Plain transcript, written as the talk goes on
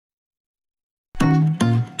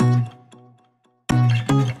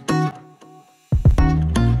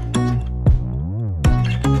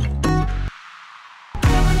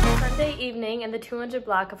evening, in the 200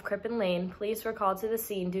 block of Crippen Lane, police were called to the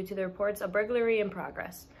scene due to the reports of burglary in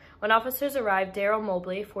progress. When officers arrived, Daryl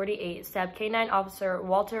Mobley, 48, stabbed K-9 officer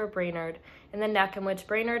Walter Brainerd in the neck, in which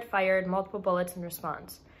Brainerd fired multiple bullets in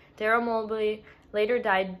response. Daryl Mobley later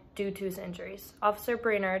died due to his injuries. Officer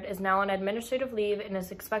Brainerd is now on administrative leave and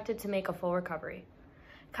is expected to make a full recovery.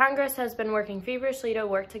 Congress has been working feverishly to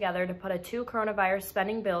work together to put 2 coronavirus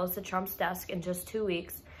spending bills to Trump's desk in just 2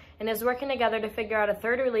 weeks, and is working together to figure out a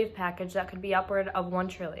third relief package that could be upward of $1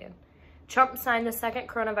 trillion. Trump signed the second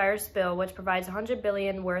coronavirus bill, which provides $100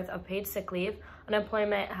 billion worth of paid sick leave,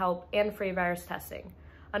 unemployment help, and free virus testing.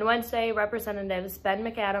 On Wednesday, Representatives Ben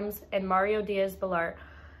McAdams and Mario Diaz-Balart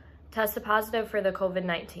tested positive for the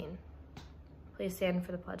COVID-19. Please stand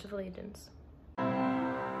for the Pledge of Allegiance.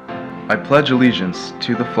 I pledge allegiance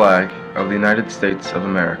to the flag of the United States of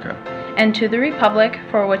America, and to the republic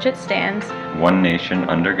for which it stands, one nation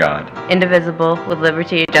under God, indivisible, with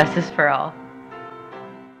liberty and justice for all.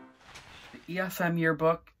 The ESM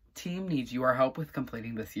Yearbook team needs your help with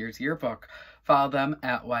completing this year's yearbook. Follow them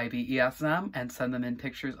at YBESM and send them in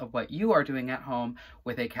pictures of what you are doing at home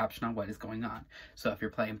with a caption on what is going on. So if you're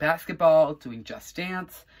playing basketball, doing Just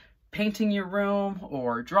Dance, painting your room,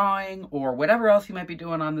 or drawing, or whatever else you might be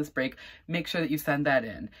doing on this break, make sure that you send that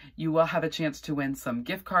in. You will have a chance to win some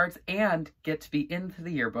gift cards and get to be into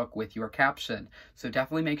the yearbook with your caption. So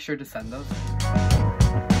definitely make sure to send those.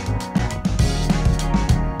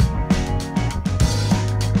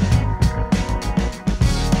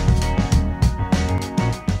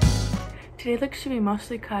 Today looks to be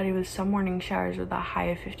mostly cloudy with some morning showers with a high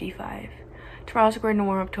of 55. Tomorrow's going to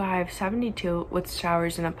warm up to a high of 72 with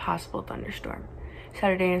showers and a possible thunderstorm.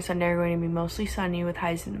 Saturday and Sunday are going to be mostly sunny with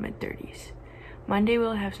highs in the mid-30s. Monday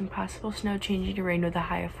we'll have some possible snow changing to rain with a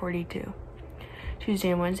high of 42.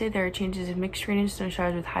 Tuesday and Wednesday there are chances of mixed rain and snow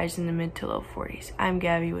showers with highs in the mid to low 40s. I'm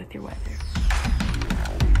Gabby with your weather.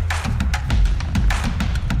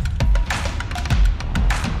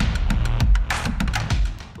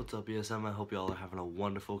 What's up, ESM? I hope you all are having a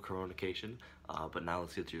wonderful coronacation, but now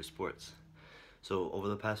let's get to your sports. So over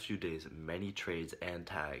the past few days, many trades and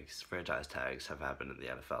franchise tags have happened in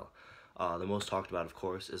the NFL. The most talked about, of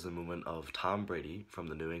course, is the movement of Tom Brady from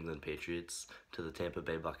the New England Patriots to the Tampa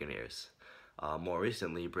Bay Buccaneers. More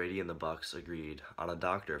recently, Brady and the Bucs agreed on a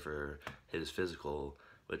doctor for his physical,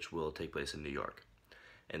 which will take place in New York.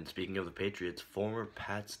 And speaking of the Patriots, former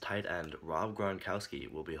Pats tight end Rob Gronkowski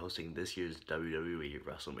will be hosting this year's WWE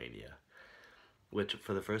WrestleMania, which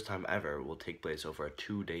for the first time ever will take place over a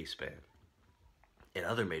 2-day span. In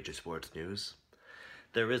other major sports news,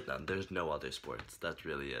 there is none. There's no other sports. That's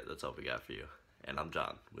really it. That's all we got for you. And I'm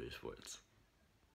John with your sports.